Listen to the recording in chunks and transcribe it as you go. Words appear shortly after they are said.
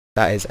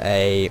That is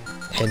a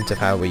hint of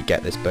how we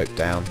get this book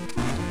down.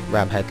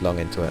 Ram headlong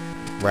into it.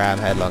 Ram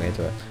headlong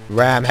into it.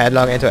 Ram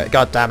headlong into it.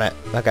 God damn it.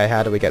 Okay,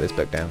 how do we get this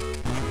book down?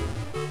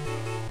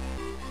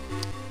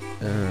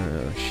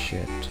 Oh,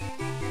 shit.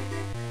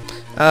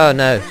 Oh,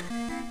 no.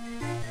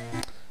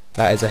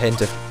 That is a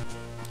hint of...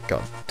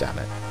 God damn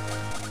it.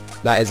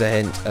 That is a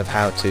hint of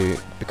how to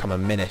become a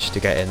Minish to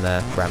get in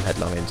there. Ram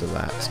headlong into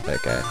that.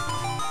 Okay.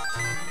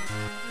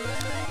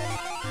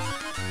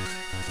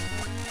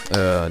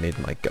 Oh, I need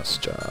my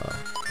gust jar.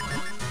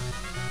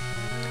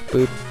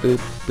 Boop, boop,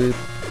 boop.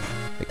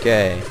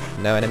 Okay.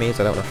 No enemies.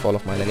 I don't want to fall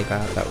off my lily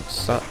pad. That would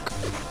suck.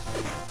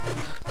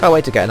 Can't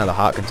wait to get another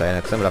heart container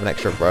because then we'll have an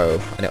extra row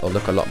and it will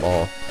look a lot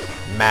more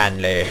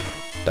manly.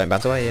 Don't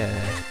bounce away,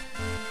 yeah.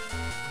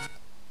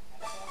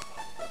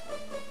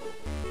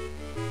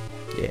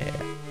 Yeah.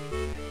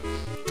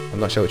 I'm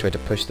not sure which way to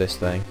push this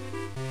thing.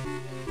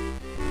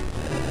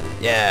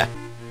 Yeah.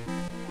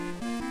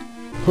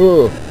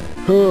 Huh.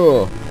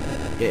 Huh.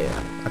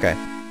 Yeah. Okay.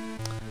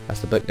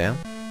 That's the book now.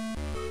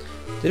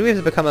 Did we have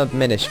to become a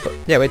Minish?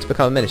 Yeah, we had to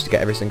become a Minish to get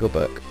every single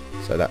book.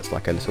 So that's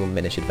like a little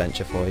Minish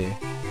adventure for you.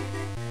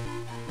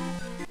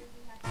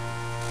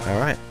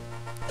 Alright.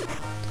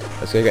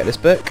 Let's go get this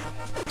book.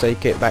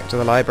 Take it back to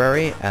the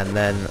library and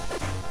then...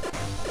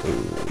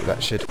 Ooh,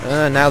 that should...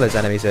 now there's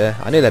enemies here.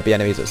 I knew there'd be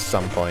enemies at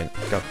some point.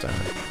 God damn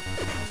it.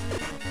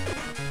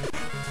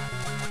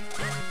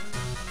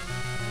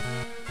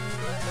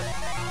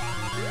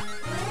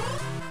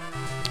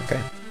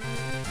 Okay.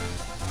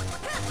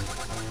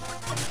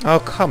 Oh,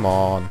 come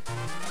on.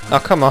 Oh,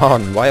 come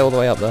on. Why all the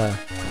way up there?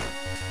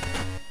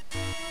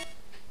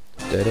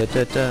 Da da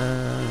da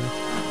da.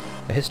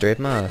 A history of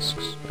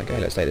masks. Okay,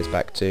 let's take this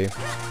back to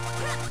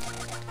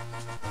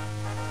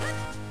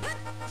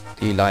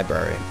the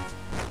library.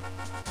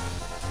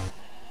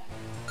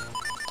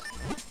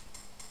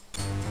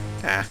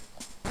 Ah.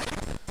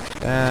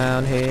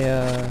 Down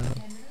here.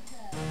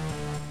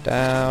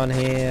 Down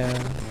here.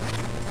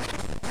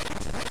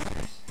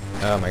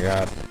 Oh my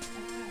god.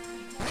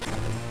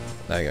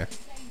 There you go.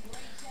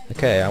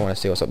 Okay, I want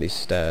to see what's up these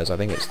stairs. I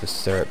think it's the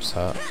Syrup's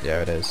hut.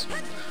 Yeah, it is.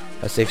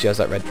 Let's see if she has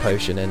that red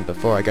potion in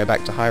before I go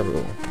back to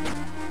Hyrule.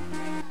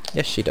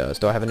 Yes, she does.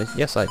 Do I have any?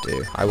 Yes, I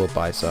do. I will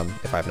buy some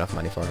if I have enough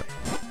money for it.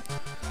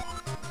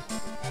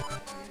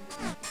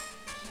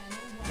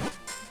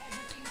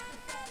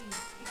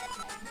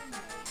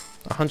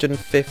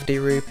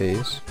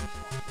 ₹150.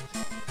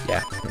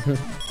 Yeah.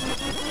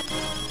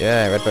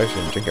 Yeah, red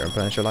potion. Drink it and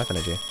replenish your life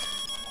energy.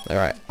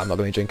 Alright, I'm not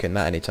going to be drinking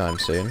that anytime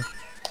soon.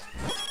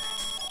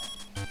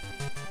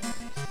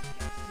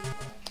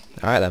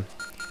 Alright then.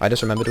 I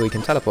just remembered we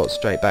can teleport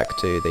straight back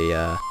to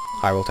the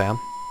Hyrule Town.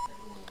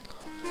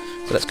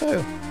 So let's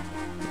go!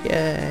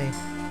 Yay!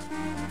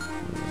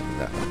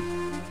 That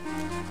one.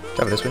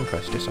 Travel this wind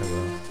crest, yes I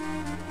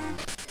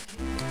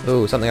will.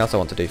 Ooh, something else I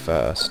want to do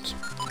first.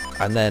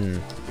 And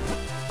then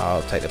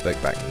I'll take the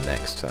book back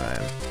next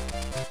time.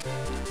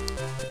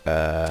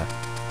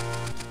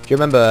 Do you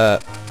remember...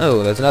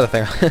 Oh, there's another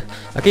thing.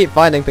 I keep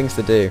finding things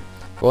to do.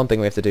 For one thing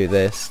we have to do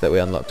this, that we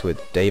unlocked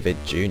with David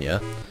Jr.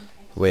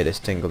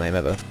 Weirdest Tingle name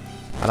ever.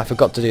 And I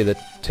forgot to do the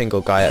Tingle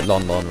guy at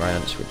Lon Lon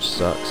Ranch, which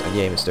sucks, and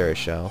yay mysterious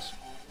shells.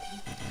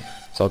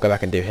 So I'll go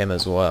back and do him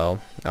as well.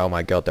 Oh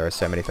my god, there are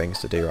so many things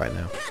to do right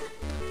now.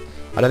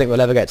 I don't think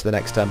we'll ever get to the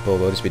next temple,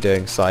 we'll just be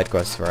doing side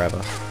quests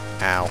forever.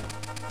 Ow.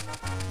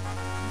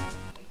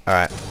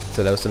 Alright,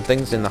 so there were some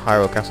things in the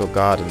Hyrule Castle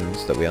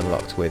Gardens that we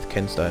unlocked with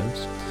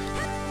Kinstones.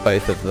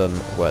 Both of them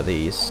were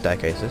these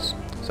staircases,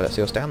 so let's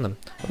see what's down them.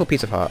 A little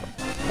piece of heart.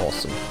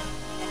 Awesome.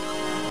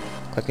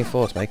 Collecting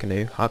 4 to make a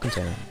new heart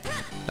container.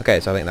 Okay,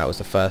 so I think that was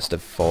the first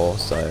of 4,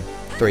 so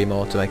 3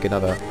 more to make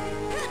another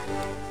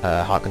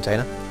heart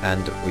container.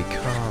 And we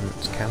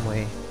can't, can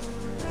we?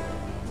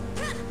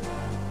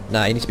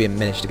 No, you need to be a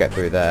Minish to get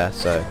through there,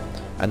 so...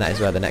 And that is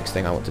where the next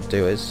thing I want to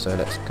do is, so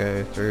let's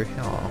go through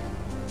here.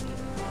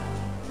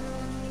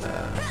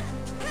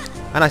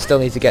 And I still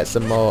need to get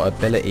some more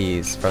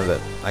abilities from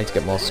the... I need to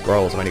get more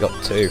scrolls, I've only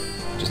got 2,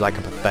 which is like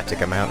a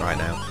pathetic amount right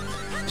now.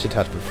 Should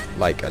have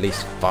like at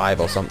least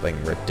 5 or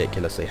something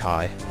ridiculously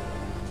high.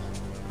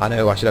 I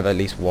know I should have at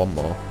least 1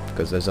 more,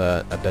 because there's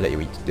a ability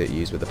we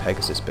use with the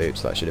Pegasus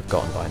boots that I should have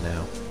gotten by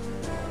now.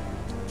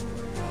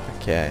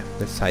 Okay,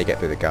 this is how you get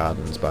through the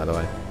gardens, by the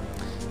way.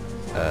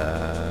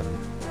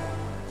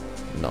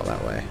 Not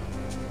that way.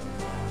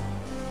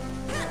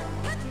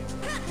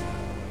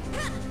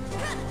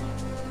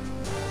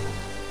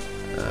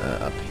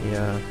 Up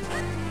here.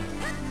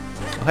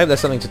 I hope there's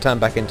something to turn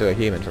back into a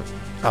human from...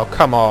 Oh,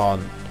 come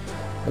on!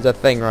 There's a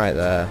thing right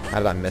there. How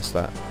did I miss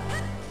that?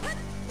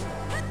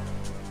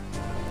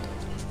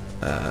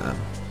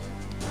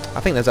 I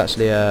think there's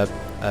actually a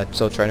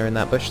sword trainer in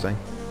that bush thing.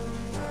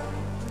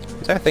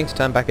 Is there a thing to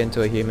turn back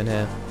into a human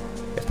here?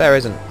 If there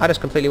isn't, I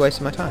just completely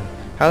wasted my time.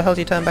 How the hell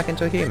do you turn back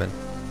into a human?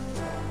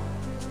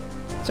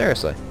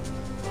 Seriously.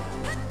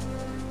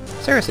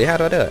 Seriously, how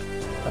do I do it?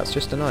 That's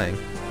just annoying.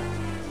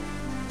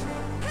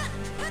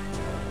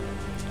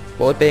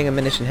 What would being a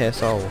Minish in here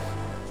solve?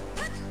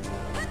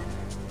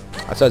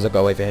 I suppose I've got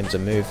to wait for him to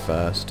move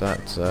first.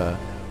 That's,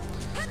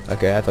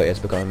 okay, I thought he had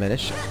to become a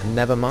Minish.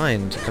 Never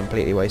mind,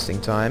 completely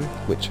wasting time,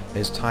 which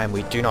is time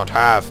we do not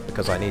have,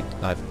 because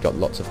I've got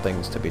lots of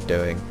things to be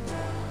doing.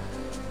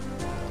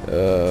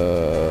 There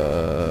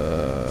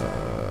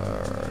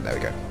we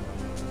go.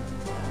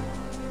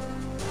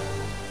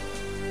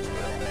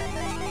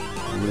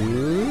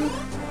 Ooh.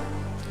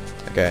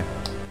 Okay.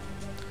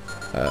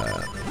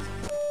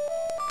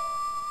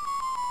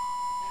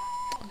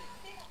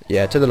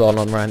 Yeah, to the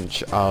Lon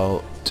Ranch,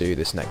 I'll do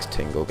this next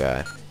Tingle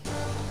guy.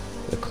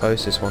 The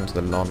closest one to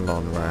the Lon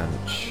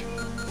Ranch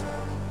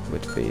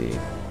would be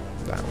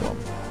that one.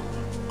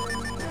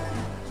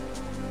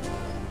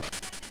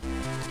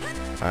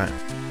 Alright.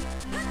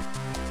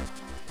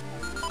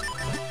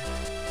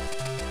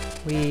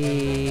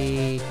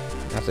 Wee.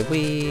 That's a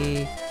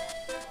wee.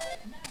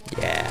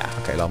 Yeah.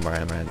 Okay, Lon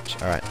Ranch.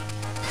 Alright.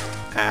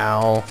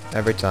 Ow.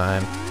 Every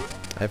time.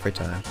 Every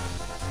time.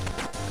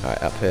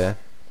 Alright, up here.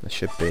 There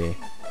should be...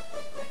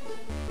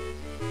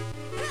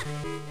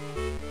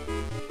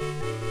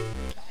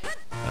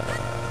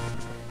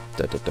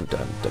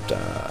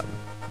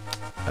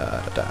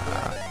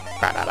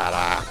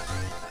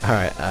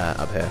 Alright,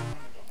 up here.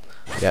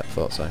 Yep,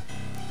 thought so.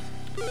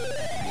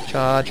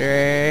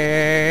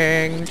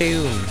 Charging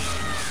Doom!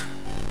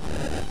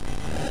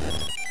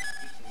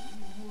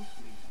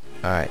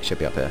 Alright, should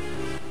be up here.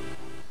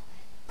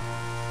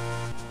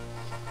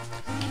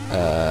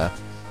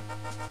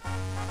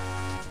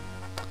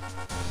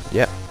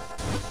 Yep.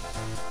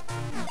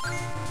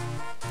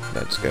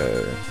 Let's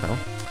go. Oh.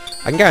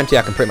 I can guarantee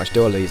I can pretty much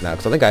do all of these now,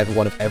 because I think I have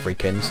one of every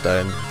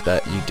kinstone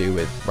that you do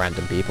with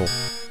random people.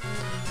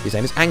 His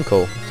name is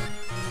Ankle.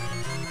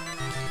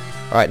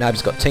 Alright, now I've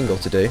just got Tingle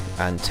to do,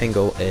 and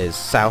Tingle is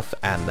south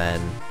and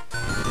then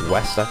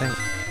west, I think.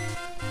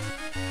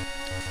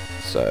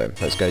 So,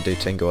 let's go do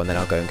Tingle, and then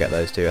I'll go and get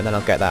those two, and then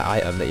I'll get that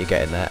item that you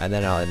get in there, and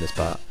then I'll end this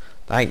part.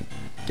 How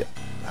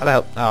the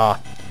hell?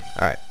 Ah,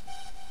 alright.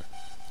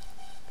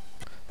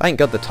 Thank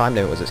God the time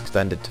limit was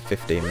extended to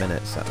 15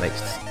 minutes, that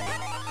makes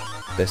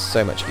this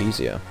so much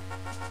easier.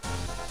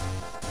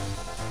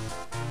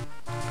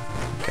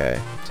 Okay,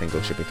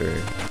 Tingle should be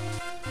through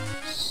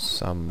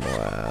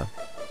somewhere.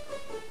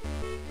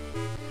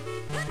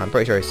 I'm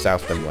pretty sure he's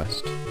south and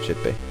west.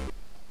 Should be.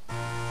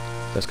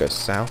 Let's go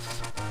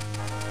south.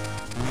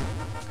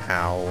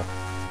 Ow.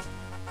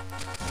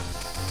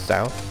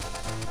 South.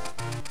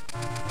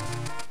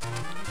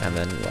 And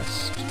then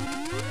west.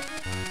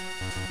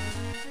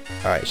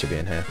 Alright, it should be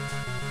in here.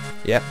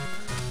 Yep.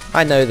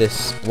 I know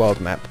this world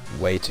map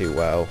way too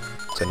well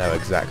to know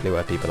exactly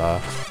where people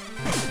are.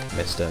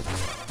 Missed it.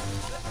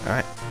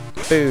 Alright.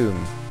 Boom.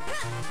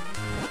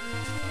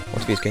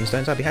 Want to use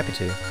kingstones? I'd be happy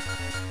to.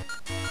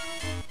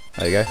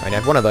 There you go. I only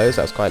have one of those.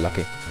 That was quite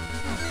lucky.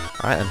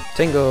 Alright then.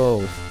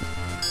 Tingle!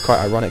 Quite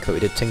ironic that we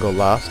did Tingle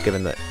last,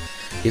 given that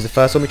he's the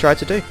first one we tried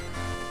to do.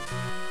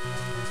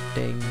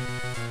 Ding.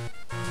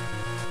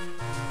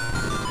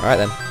 Alright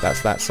then.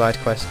 That's that side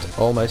quest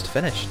almost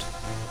finished.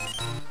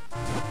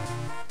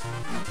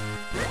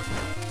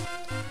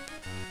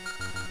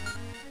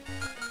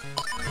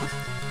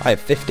 I have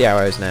 50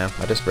 arrows now.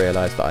 I just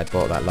realised that I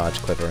bought that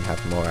large quiver and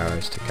have more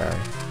arrows to carry.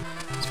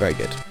 It's very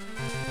good.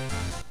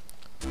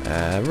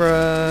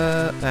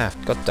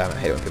 God damn it, I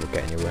hate when people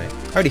get in your way.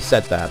 I already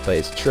said that, but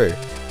it's true.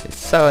 It's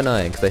so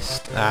annoying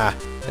because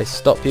they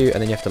stop you,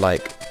 and then you have to,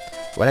 like,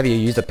 whenever you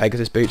use the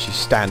Pegasus boots, you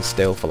stand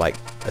still for like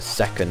a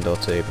second or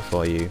two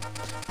before you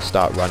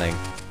start running.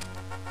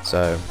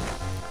 So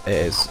it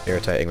is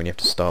irritating when you have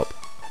to stop.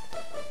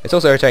 It's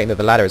also irritating that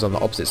the ladder is on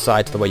the opposite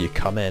side to the way you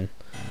come in,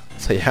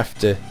 so you have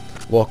to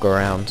walk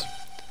around.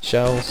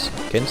 Shells,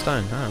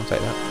 kinstone. Ah, I'll take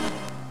that.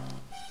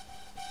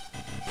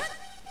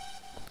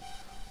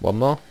 One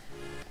more.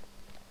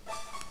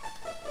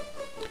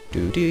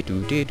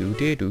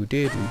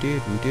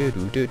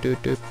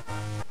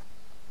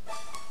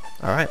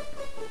 Alright.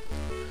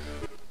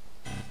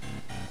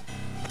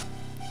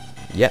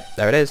 Yep,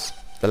 there it is.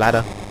 The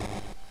ladder.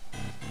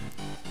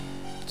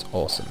 It's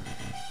awesome.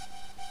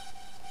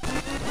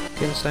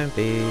 Kinstone,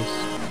 please.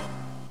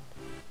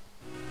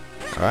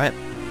 Alright.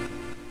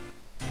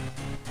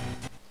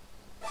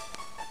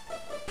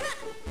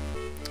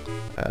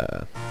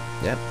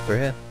 Yep, through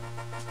here.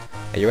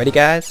 Are you ready,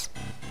 guys?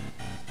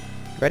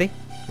 Ready?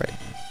 Ready. Do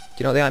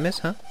you know what the item is,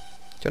 huh?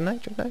 Do you know?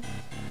 Do you know?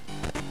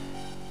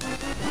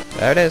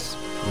 There it is.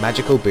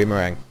 Magical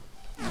boomerang.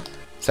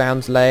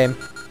 Sounds lame.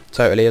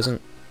 Totally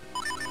isn't.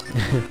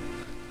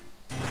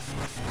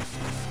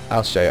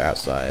 I'll show you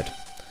outside.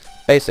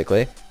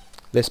 Basically,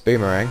 this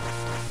boomerang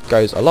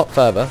goes a lot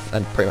further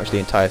than pretty much the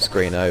entire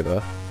screen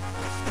over.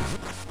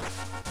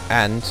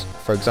 And,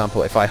 for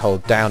example, if I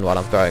hold down while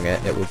I'm throwing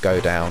it, it will go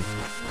down.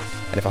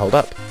 And if I hold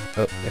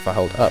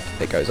up,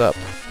 it goes up.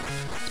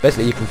 So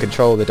basically you can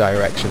control the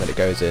direction that it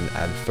goes in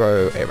and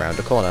throw it around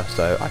a corner,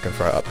 so I can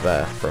throw it up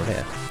there from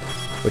here.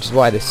 Which is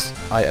why this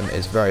item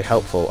is very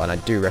helpful, and I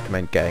do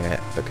recommend getting it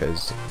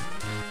because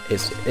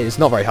it's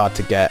not very hard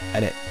to get,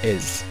 and it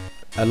is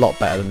a lot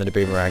better than the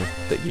boomerang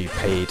that you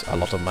paid a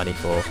lot of money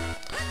for.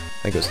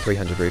 I think it was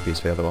 300 rupees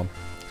for the other one.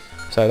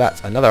 So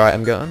that's another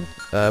item gone.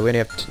 We only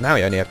have now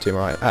we only have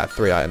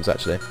 3 items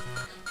actually.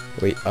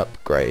 We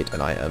upgrade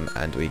an item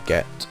and we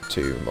get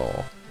 2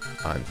 more.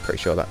 I'm pretty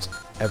sure that's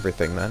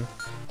everything then.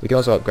 We can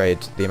also upgrade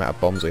the amount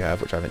of bombs we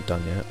have, which I haven't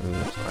done yet. Ooh,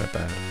 that's quite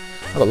bad.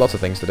 I've got lots of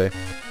things to do.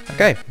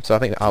 Okay, so I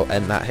think I'll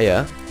end that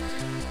here.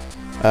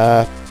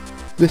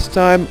 This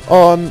time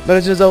on The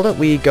Legend of Zelda,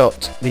 we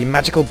got the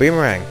magical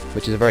boomerang,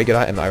 which is a very good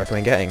item that I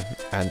recommend getting.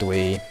 And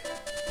we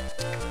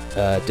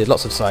did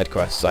lots of side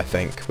quests, I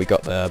think. We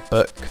got the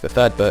book, the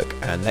 3rd book,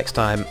 and next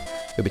time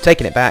we'll be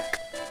taking it back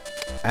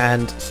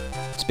and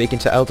speaking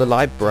to Elder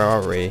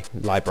Library,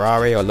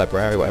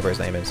 whatever his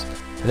name is.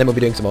 And then we'll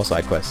be doing some more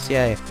side quests.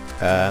 Yay.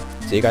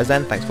 See you guys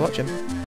then. Thanks for watching.